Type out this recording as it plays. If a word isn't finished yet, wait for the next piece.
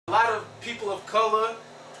people of color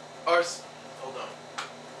are. Hold on.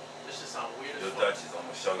 This just sounds weird. Yo, Dutchies, I'm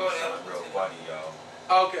gonna show you something real funny, y'all.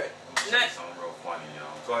 Okay. I'm gonna show you something real funny,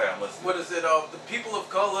 y'all. Go ahead, I'm listening. What is it? The people of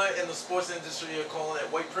color in the sports industry are calling it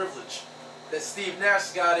white privilege. That Steve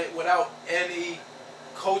Nash got it without any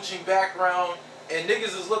coaching background, and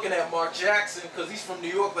niggas is looking at Mark Jackson because he's from New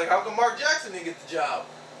York. Like, how come Mark Jackson didn't get the job?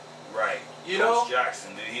 Right. You Coach know?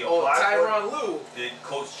 Jackson, did he apply Tyronn Lue. Did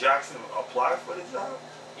Coach Jackson apply for the job?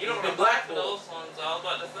 You don't apply for those ones. I was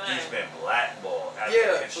about to say. He's been blackballed.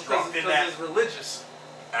 Yeah, because it's religious.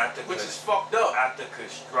 Which is fucked up. After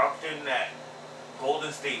constructing that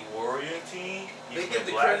Golden State Warrior team, they give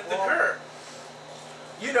the credit to Kerr.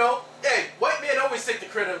 You know, hey, white men always take the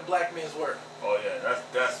credit of black man's work. Oh yeah,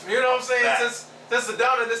 that's. You know what I'm saying? Fact. Since the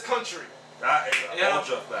dawn of this country. That is a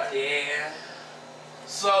ultra fact. Yeah.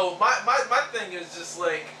 So my thing is just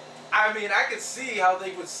like, I mean, I could see how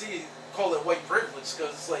they would call it white privilege,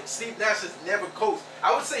 because it's like Steve Nash has never coached.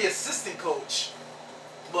 I would say assistant coach,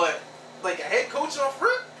 but like a head coach off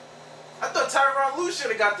rip. I thought Tyronn Lue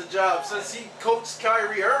should have got the job since he coached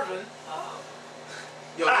Kyrie Irving. Oh.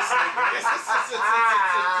 Yo, this nigga.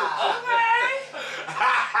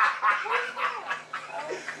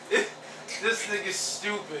 This nigga's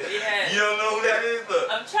stupid. Yeah. You don't know who that is, but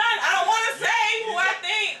I'm trying. I don't want to say who I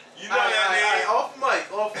think. You know that name. Off mic.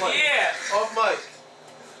 Yeah. Off mic.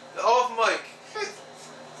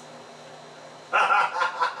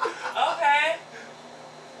 Okay.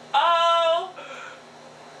 Oh.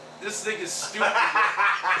 This nigga's stupid.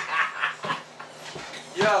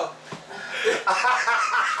 Yo.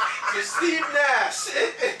 So Steve Nash.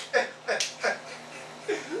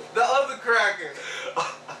 The other cracker.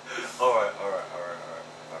 All right.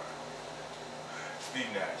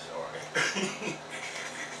 Steve Nash, all right.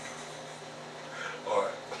 All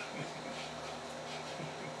right.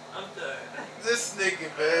 I'm done. This nigga,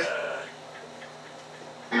 man.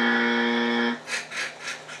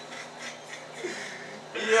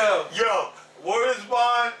 Yo, word is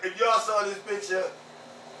bond. If y'all saw this picture,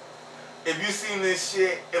 if you seen this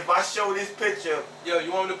shit, if I show this picture. Yo,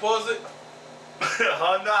 you want me to pause it?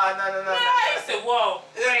 Oh, no. I said, whoa,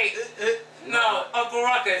 wait. No, Uncle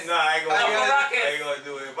Ruckus. No, I ain't Ruckus. gonna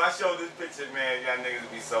do it. If I show this picture, man, y'all niggas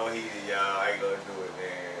be so heated, y'all. I ain't gonna do it,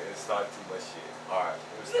 man. It start too much shit. Alright,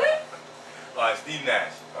 let's start. Alright, Steve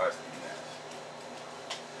Nash.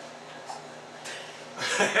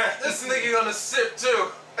 This nigga gonna sip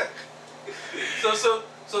too.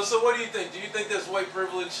 So what do you think? Do you think there's white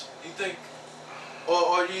privilege? Do you think,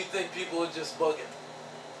 or do you think people are just bugging?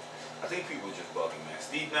 I think people are just bugging, man.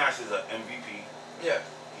 Steve Nash is an MVP. Yeah.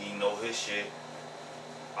 He know his shit.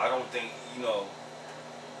 I don't think he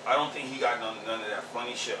got none of that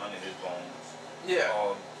funny shit under his bones.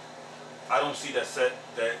 Yeah. I don't see that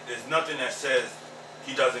there's nothing that says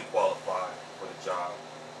he doesn't qualify for the job.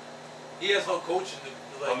 He has no coaching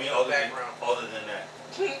background. Other than that.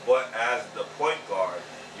 But as the point guard,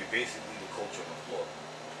 you're basically the coach on the floor.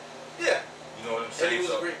 Yeah. You know what I'm saying? And he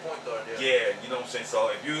was a great point guard, yeah. Yeah, you know what I'm saying? So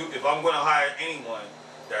if I'm gonna hire anyone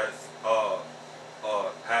that's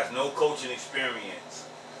has no coaching experience,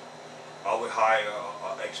 I would hire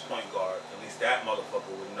an ex-point guard. At least that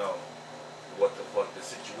motherfucker would know what the fuck the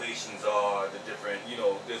situations are, the different,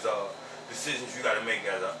 there's decisions you gotta make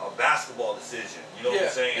as a basketball decision. You know what I'm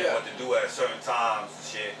saying? Yeah. What to do at certain times and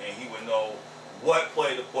shit, and he would know what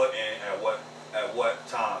play to put in at what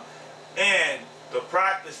time. And the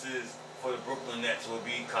practices for the Brooklyn Nets would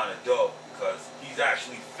be kind of dope because he's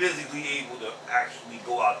actually physically able to actually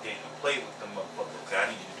go out there and play with them motherfuckers. Okay, I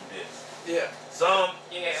need you to do this. Yeah.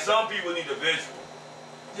 Some people need a visual.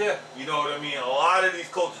 Yeah. You know what I mean? A lot of these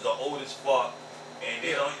coaches are old as fuck and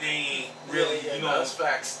they ain't really, that's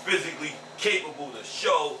facts. physically capable to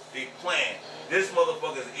show they plan. This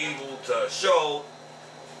motherfucker is able to show,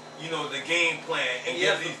 the game plan and he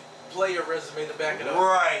has these player resume to back it up.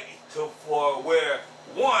 Right. For where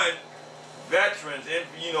one, veterans and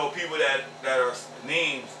people that are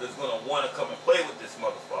names that's gonna want to come and play with this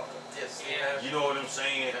motherfucker. Yes. Yeah. You know what I'm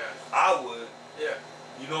saying? Yeah. I would. Yeah.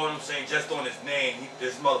 You know what I'm saying? Just on his name,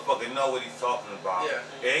 this motherfucker know what he's talking about.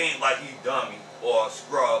 Yeah. It ain't like he's dummy or a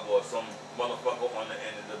scrub or some motherfucker on the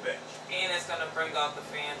end of the bench. And it's gonna bring out the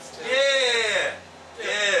fans too. Yeah.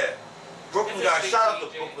 Brooklyn got shout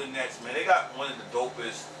out to Brooklyn Nets, man. They got one of the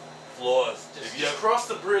dopest floors. Just cross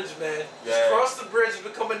the bridge, man. Yeah. Just cross the bridge and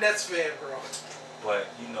become a Nets fan, bro. But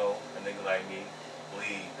a nigga like me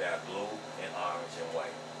bleed that blue and orange and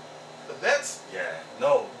white. The Mets? Yeah.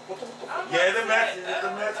 No. Yeah, the Mets.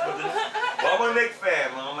 But I'm a Knicks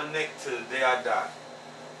fan, man. I'm a Knicks to the day I die.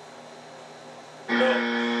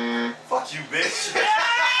 Fuck you, bitch.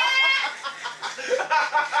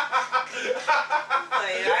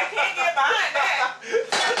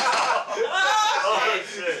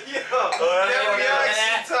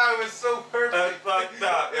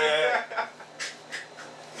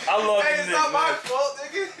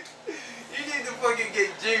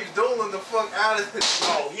 James Dolan the fuck out of this.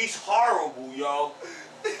 Yo, he's horrible, yo.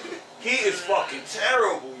 He is fucking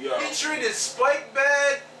terrible, yo. He treated Spike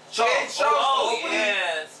bad. Charles Oakley.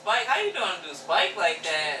 Yeah, Spike. How you doing to do Spike like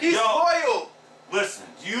that? He's loyal. Listen,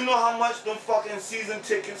 do you know how much them fucking season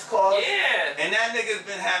tickets cost? Yeah. And that nigga's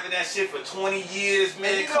been having that shit for 20 years,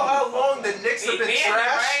 man. And you know how long the Knicks have been trash?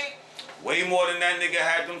 Right? Way more than that nigga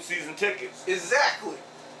had them season tickets. Exactly.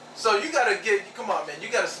 So you gotta come on, man. You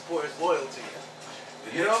gotta support his loyalty.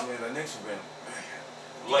 The You Knicks, know? man, the Knicks have been,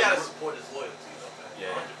 man. You gotta support his loyalty, though,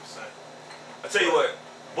 man. Yeah. 100%. I tell you what,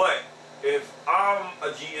 but if I'm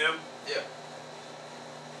a GM, Yeah.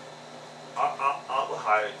 I would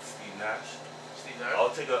hire Steve Nash. Steve Nash. I'll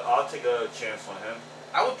take a chance on him.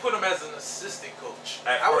 I would put him as an assistant coach.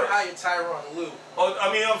 At I would first. hire Tyronn Lue. Oh,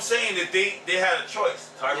 I mean, I'm saying that they had a choice.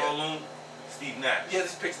 Tyronn Lue, Steve Nash. Yeah,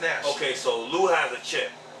 this picks Nash. Okay, so Lue has a chip.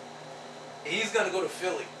 He's gonna go to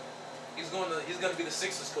Philly. He's gonna be the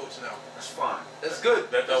Sixers coach now. That's fine. That's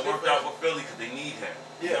good. That That's good worked for out him. for Philly because they need him.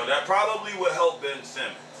 Yeah. You know, that probably would help Ben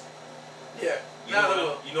Simmons. Yeah.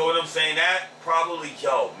 You know what I'm saying? That probably,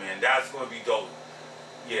 man, that's going to be dope.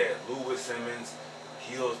 Yeah, Lou Simmons,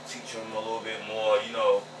 he'll teach him a little bit more, you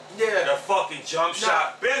know. Yeah. That fucking jump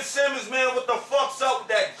shot. Ben Simmons, man, what the fuck's up with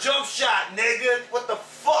that jump shot, nigga? What the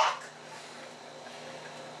fuck?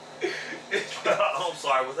 I'm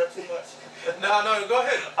sorry, was that too much? No, go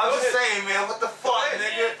ahead. I'm Go just ahead. saying, man, what the fuck,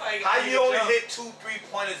 nigga? Like, How you only jump. hit 2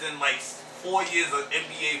 3-pointers in like 4 years of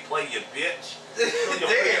NBA play, you bitch? Damn.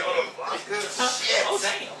 Shit. Oh,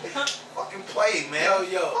 damn. Fucking play, man.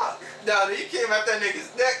 Yo. Fuck. No, you came at that nigga's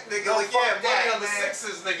neck, nigga. No, like, fuck yeah, money that, on the man.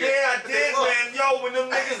 Sixers, nigga. Yeah, I But did, they lost. man. Yo, when them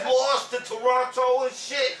niggas lost to Toronto and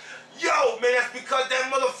shit, yo, man, that's because that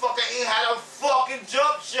motherfucker ain't had a fucking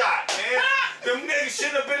jump shot, man. Them niggas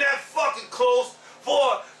shouldn't have been that fucking close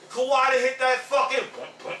for Kawhi to hit that fucking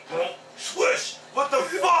swish. What the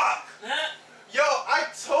fuck? Yo, I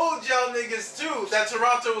told y'all niggas too that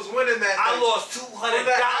Toronto was winning that I night. lost $200 When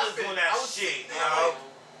that happened, on I that was- shit, No. yo.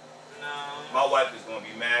 No. My wife is gonna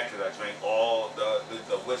be mad because I drank all the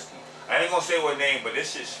whiskey. I ain't gonna say what name, but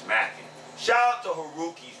this shit's smacking. Shout out to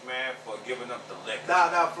Haruki's, man, for giving up the liquor.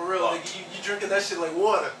 Nah, for real, Fuck. nigga. You drinking that shit like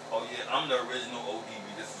water. Oh yeah, I'm the original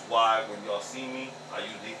ODB. This is why when y'all see me, I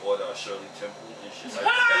usually order a Shirley Temple and shit like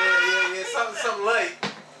that. Yeah. Something light.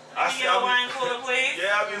 I Give me a wine cooler, please.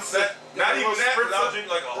 Yeah, I mean, not even that, but I'll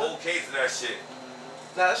drink like a whole case of that shit.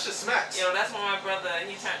 Nah, that shit smacks. Yo, that's when my brother,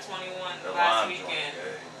 he turned 21 The last lime joint, weekend.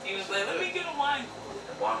 yeah. He was like, let me get a wine cooler.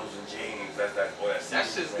 The Waddles and James, that's all that. That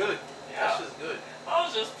shit's good. Yeah. That shit's good. I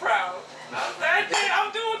was just proud. I was like, hey,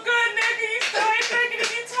 I'm doing good, nigga. You still ain't thinking to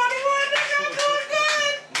be 21, nigga. I'm doing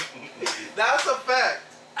good. That's a fact.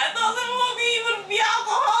 I thought someone would be able to be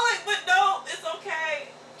alcoholic, but no, it's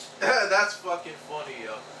okay. That's fucking funny,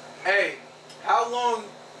 yo. Hey, how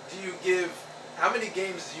many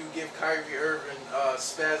games do you give Kyrie Irving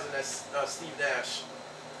spazzing at Steve Nash?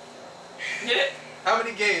 How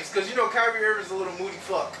many games? Because you know Kyrie Irving's a little moody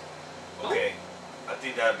fuck. Okay, I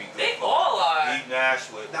think that'd be good. They for all are. Steve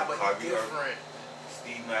Nash with Nah, but Kyrie he's Irving. different.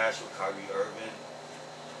 Steve Nash with Kyrie Irving.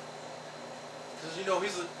 Because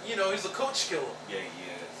he's a coach killer. Yeah,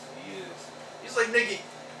 he is. He's like, nigga,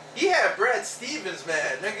 he had Brad Stevens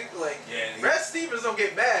mad, nigga. Like, Yeah, Brad Stevens don't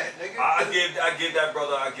get mad, nigga. I give that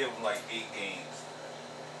brother. I give him like 8 games.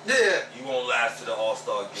 Yeah. He won't last to the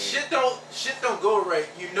All-Star game. Shit don't go right.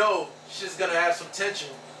 You know shit's gonna have some tension.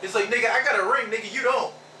 It's like, nigga, I got a ring, nigga, you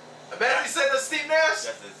don't. Imagine he said that to Steve Nash.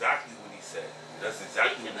 That's exactly what he said. That's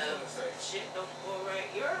exactly what he's gonna say. Shit don't go right.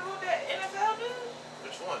 You heard about that NFL dude?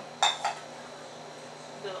 Which one?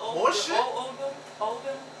 The More shit? Odom,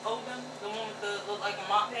 the one with the look like a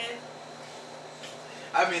mop head.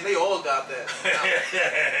 I mean, they all got that.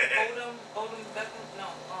 Odom Beckham, no.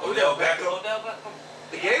 Odell Beckham? Odell Beckham.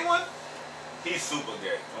 The gay one? He's super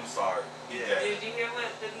gay. I'm sorry. He's Yeah. gay. Did you hear what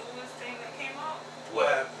the newest thing that came out? What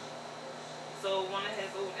happened? So one of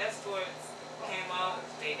his old escorts came out.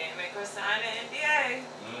 They didn't make her sign an NDA.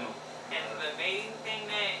 And the main thing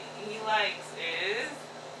that he likes is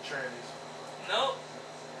Trannies.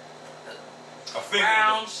 A finger.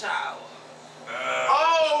 brown shower.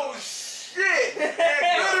 Oh shit!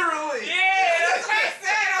 Literally. Yeah, that's what I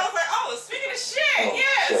said. I was like, oh, speaking of shit, Oh,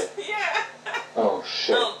 yes, shit. yeah. Oh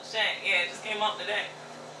shit. Oh, shit, yeah, it just came up today.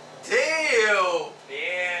 Damn.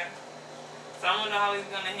 Yeah. So I don't know how he's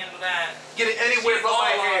gonna handle that. Get it anywhere She's but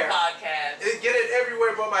my all on hair. podcast. Get it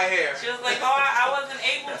everywhere but my hair. She was like, oh, I wasn't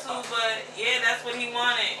able to, but yeah, that's what he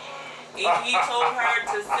wanted. He told her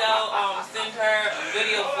to send her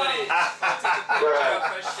video footage. Took a picture of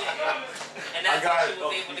her shit. And that's how she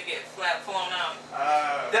was able to get flat flown out.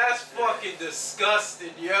 That's fucking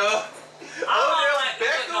disgusting, yo. I'm Odell like,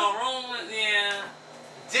 Beckham? no,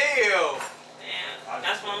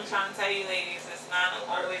 I'm trying to tell you, ladies, it's not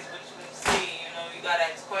always what you see. You know, you gotta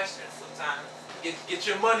ask questions sometimes. Get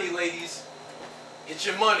your money, ladies. Get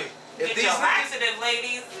your money. Get your laxative,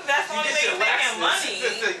 ladies. That's the only way you're making money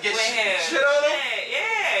get with him. Shit on him?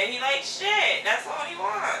 Yeah, he likes shit. That's all he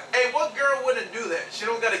wants. Hey, what girl wouldn't do that? She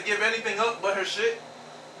don't gotta give anything up but her shit.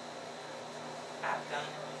 I've done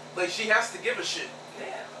it. Like, she has to give a shit.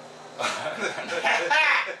 Yeah.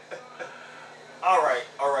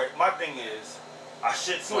 Alright. My thing is, I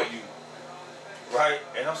shit for you. Right?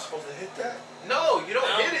 And I'm supposed to hit that? No, you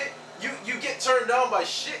don't hit it. You get turned on by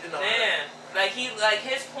shit and all that. Like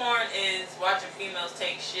his porn is watching females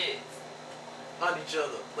take shits on each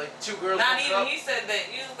other. Like two girls. Not even. He said that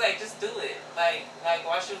he was like, just do it. Like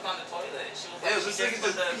while she was on the toilet, she was like, this nigga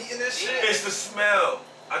just eating this shit. It's the smell.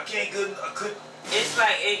 I couldn't. It's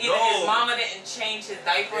like either his mama didn't change his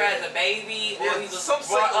diaper as a baby, or he was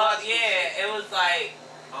brought up. Yeah, it was like.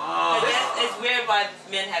 It's weird why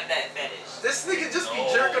men have that fetish. This nigga just be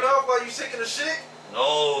jerking off while you shaking the shit.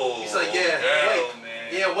 No. He's like,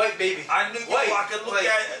 white baby. I knew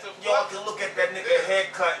y'all can look at that nigga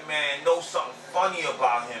haircut, man. Know something funny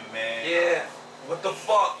about him, man. Yeah. What the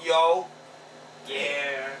fuck, yo?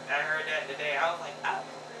 Yeah, I heard that today. I was like, oh.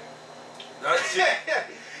 That's it.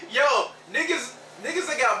 Yo, niggas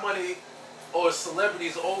that got money or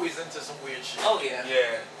celebrities always into some weird shit. Oh yeah.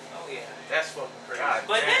 Yeah. Oh yeah. That's fucking crazy.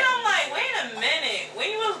 But then I'm like, wait a minute.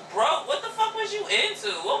 When you was broke, what the fuck was you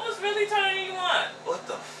into? What was really turning you on? What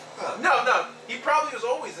the fuck? No. He probably was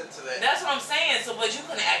always into that. That's what I'm saying. So, but you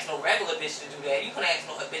couldn't ask no regular bitch to do that. You couldn't ask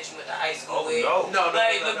no bitch you went to high school with. No.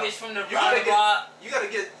 Like the bitch from the you gotta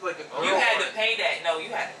get like a girlfriend. You had to pay that. No,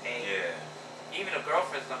 you had to pay. Yeah. Even a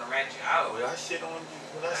girlfriend's gonna rat you out. Well, I shit on you.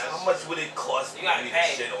 How much would it cost me to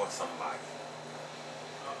shit on somebody?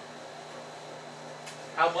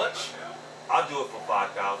 How much? I'll do it for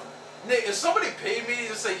 $5,000. Nick, if somebody paid me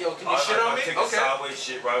to say, yo, can you shit on me? I'll take a sideways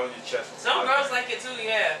shit right on your chest. Some girls like it too,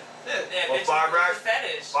 yeah. Yeah. Well, $5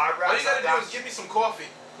 fetish. $5. All you gotta do is give me some coffee.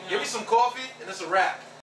 Give me some coffee, and it's a wrap.